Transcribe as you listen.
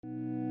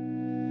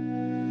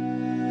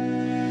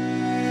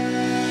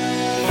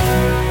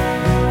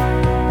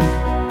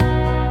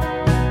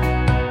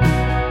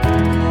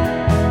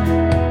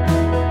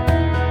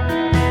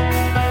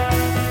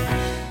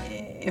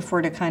if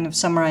we're to kind of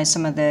summarize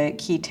some of the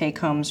key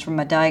take-homes from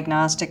a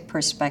diagnostic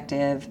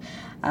perspective,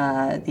 the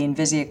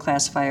Envisia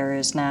classifier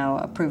is now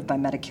approved by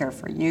Medicare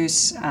for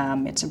use.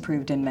 It's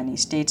approved in many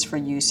states for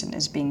use and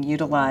is being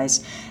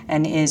utilized,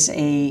 and is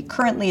a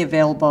currently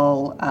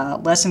available,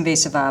 less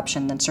invasive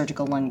option than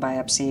surgical lung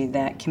biopsy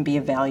that can be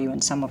of value in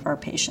some of our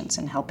patients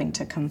in helping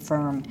to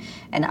confirm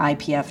an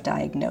IPF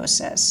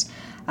diagnosis.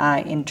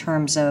 In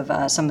terms of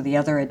some of the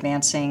other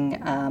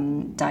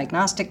advancing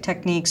diagnostic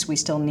techniques, we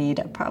still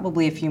need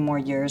probably a few more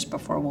years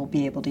before we'll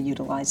be able to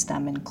utilize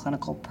them in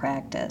clinical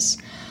practice.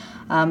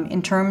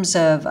 In terms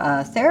of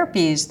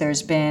therapies,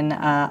 there's been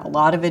a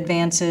lot of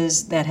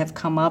advances that have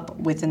come up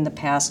within the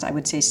past, I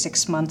would say,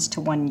 6 months to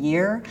 1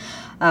 year.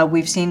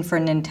 We've seen for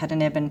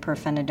nintedanib and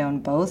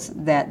pirfenidone both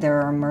that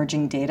there are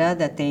emerging data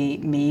that they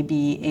may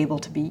be able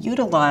to be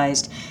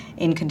utilized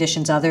in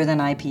conditions other than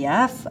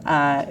IPF.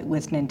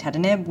 With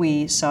nintedanib,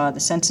 we saw the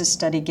census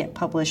study get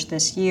published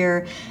this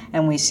year,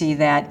 and we see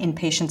that in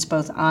patients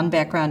both on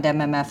background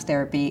MMF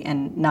therapy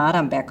and not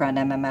on background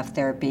MMF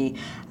therapy,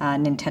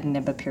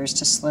 nintedanib appears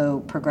to slow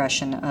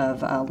progression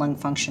of lung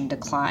function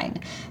decline.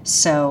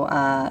 So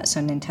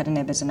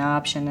nintedanib is an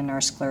option in our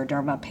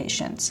scleroderma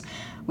patients.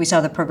 We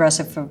saw the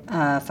progressive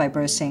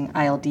fibrosing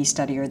ILD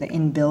study, or the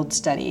INBUILD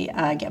study,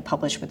 get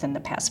published within the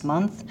past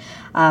month.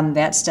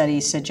 That study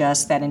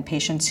suggests that in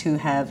patients who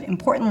have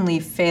importantly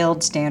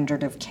failed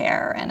standard of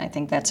care, and I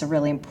think that's a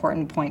really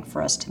important point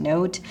for us to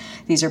note.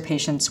 These are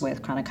patients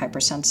with chronic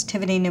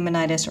hypersensitivity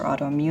pneumonitis or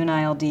autoimmune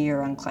ILD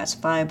or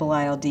unclassifiable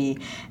ILD,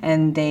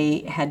 and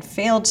they had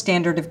failed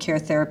standard of care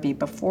therapy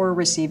before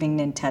receiving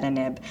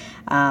nintedanib,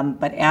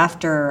 but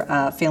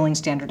after failing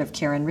standard of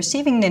care and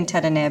receiving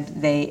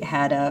nintedanib, they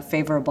had a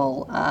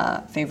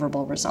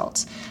favorable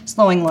results,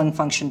 slowing lung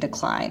function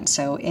decline.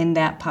 So in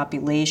that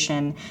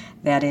population,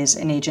 that is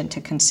an agent to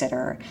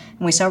consider.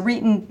 And we saw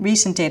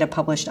recent data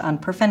published on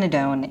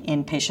pirfenidone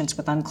in patients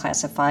with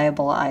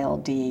unclassifiable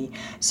ILD,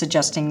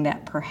 suggesting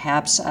that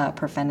perhaps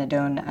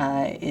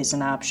pirfenidone is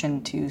an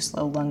option to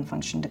slow lung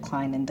function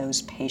decline in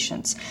those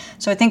patients.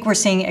 So I think we're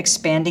seeing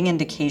expanding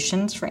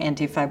indications for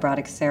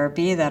antifibrotic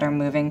therapy that are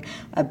moving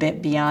a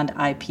bit beyond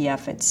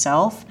IPF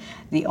itself.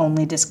 The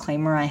only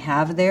disclaimer I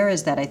have there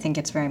is that I think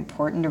it's very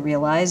important to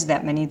realize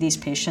that many of these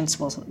patients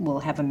will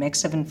have a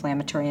mix of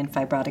inflammatory and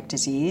fibrotic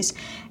disease,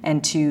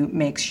 and to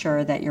make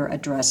sure that you're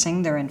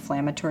addressing their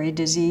inflammatory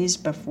disease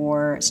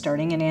before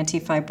starting an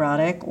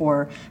antifibrotic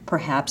or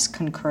perhaps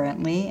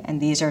concurrently.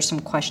 And these are some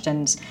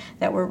questions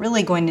that we're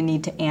really going to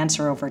need to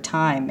answer over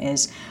time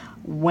is,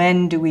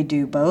 when do we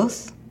do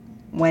both?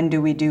 When do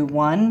we do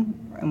one?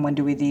 And when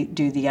do we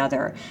do the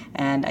other?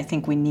 And I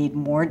think we need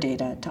more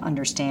data to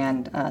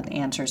understand the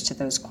answers to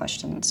those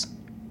questions.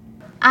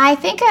 I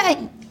think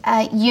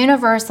a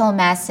universal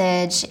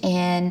message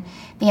in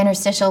the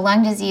interstitial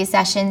lung disease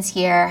sessions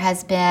here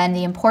has been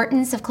the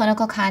importance of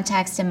clinical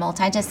context and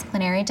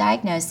multidisciplinary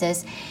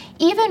diagnosis,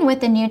 even with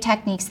the new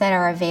techniques that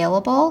are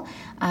available,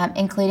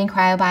 including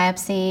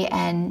cryobiopsy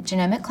and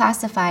genomic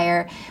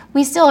classifier.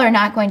 We still are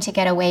not going to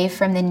get away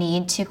from the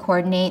need to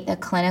coordinate the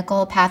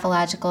clinical,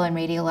 pathological, and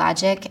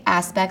radiologic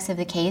aspects of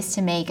the case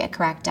to make a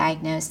correct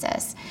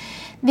diagnosis.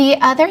 The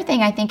other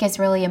thing I think is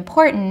really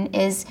important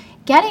is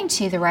getting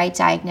to the right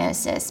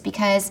diagnosis,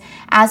 because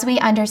as we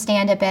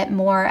understand a bit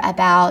more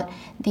about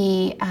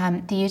the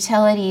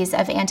utilities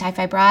of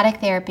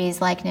antifibrotic therapies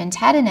like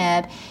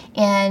nintedanib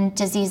in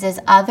diseases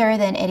other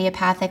than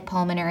idiopathic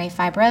pulmonary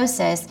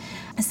fibrosis,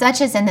 such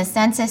as in the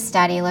census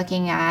study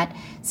looking at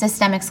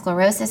systemic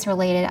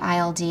sclerosis-related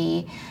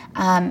ILD,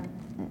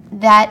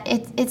 that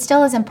it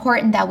still is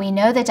important that we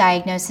know the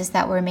diagnosis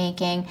that we're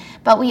making,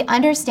 but we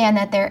understand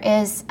that there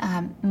is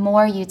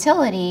more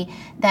utility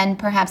than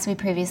perhaps we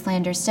previously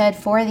understood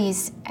for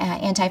these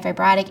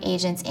antifibrotic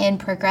agents in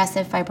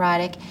progressive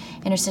fibrotic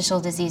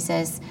interstitial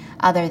diseases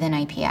other than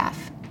IPF.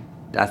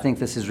 I think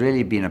this has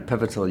really been a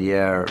pivotal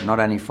year, not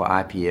only for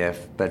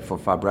IPF, but for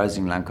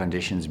fibrosing lung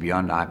conditions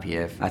beyond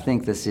IPF. I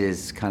think this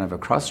is kind of a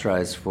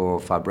crossroads for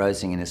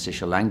fibrosing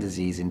interstitial lung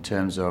disease in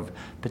terms of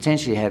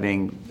potentially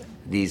having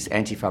these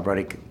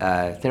antifibrotic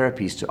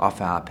therapies to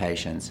offer our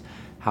patients.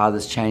 How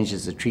this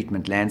changes the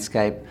treatment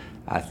landscape,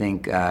 I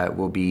think,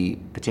 will be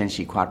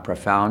potentially quite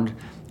profound.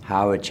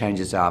 How it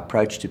changes our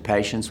approach to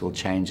patients will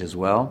change as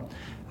well.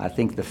 I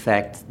think the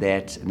fact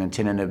that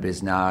nintedanib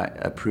is now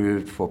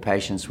approved for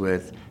patients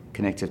with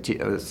connective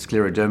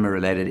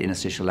scleroderma-related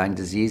interstitial lung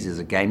disease is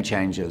a game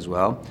changer as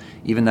well.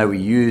 Even though we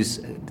use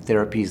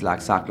therapies like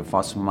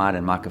cyclophosphamide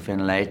and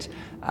mycophenolate,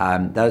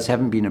 those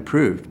haven't been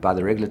approved by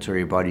the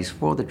regulatory bodies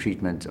for the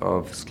treatment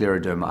of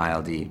scleroderma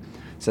ILD.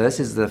 So this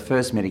is the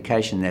first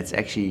medication that's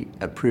actually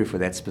approved for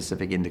that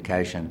specific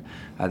indication.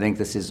 I think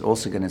this is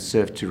also going to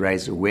serve to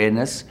raise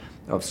awareness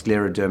of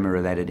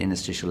scleroderma-related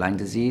interstitial lung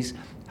disease,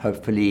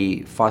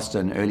 hopefully foster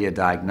an earlier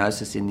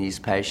diagnosis in these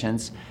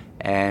patients,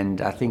 and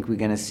I think we're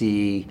going to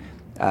see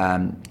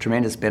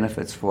tremendous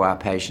benefits for our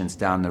patients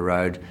down the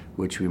road,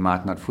 which we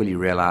might not fully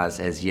realize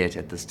as yet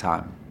at this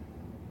time.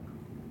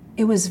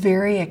 It was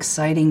very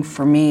exciting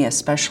for me,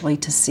 especially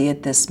to see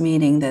at this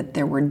meeting that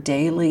there were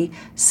daily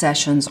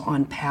sessions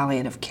on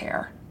palliative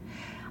care.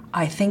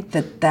 I think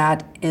that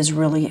that is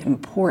really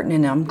important,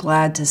 and I'm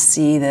glad to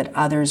see that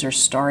others are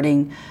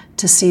starting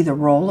to see the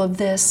role of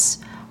this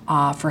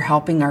for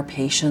helping our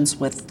patients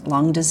with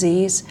lung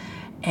disease.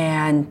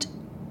 And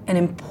an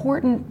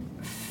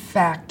important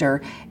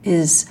factor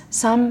is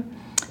some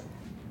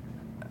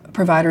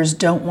providers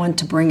don't want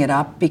to bring it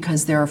up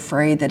because they're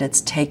afraid that it's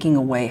taking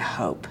away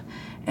hope.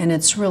 And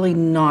it's really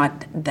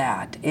not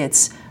that.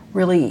 It's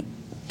really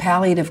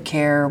palliative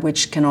care,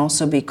 which can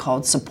also be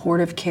called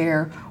supportive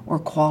care or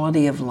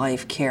quality of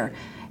life care,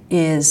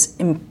 it's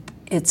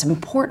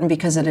important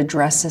because it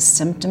addresses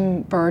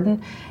symptom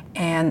burden,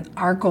 and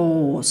our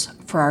goals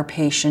for our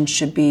patients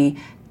should be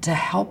to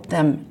help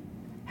them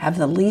have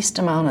the least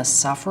amount of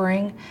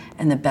suffering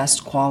and the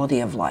best quality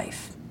of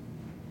life.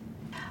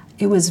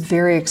 It was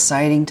very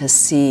exciting to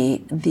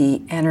see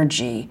the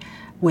energy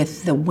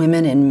with the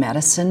Women in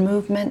Medicine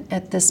movement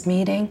at this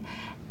meeting,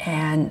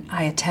 and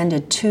I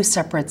attended 2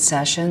 separate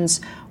sessions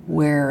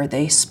where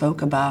they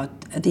spoke about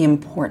the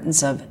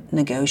importance of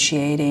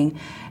negotiating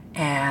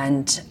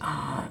and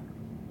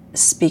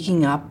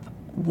speaking up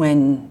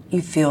when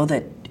you feel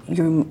that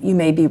you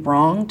may be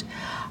wronged.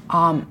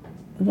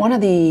 One of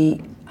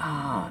the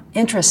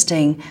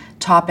interesting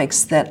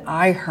topics that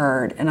I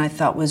heard and I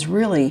thought was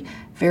really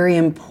very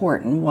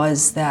important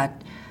was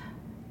that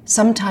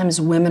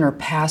sometimes women are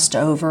passed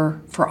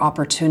over for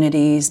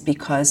opportunities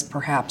because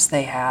perhaps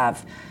they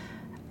have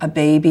a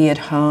baby at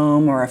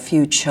home or a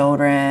few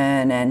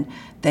children and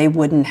they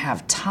wouldn't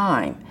have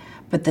time.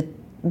 But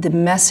the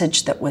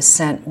message that was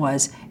sent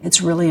was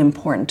it's really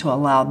important to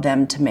allow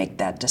them to make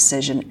that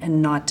decision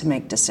and not to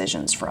make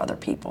decisions for other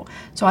people.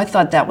 So I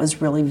thought that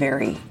was really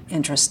very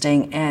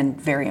interesting and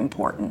very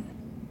important.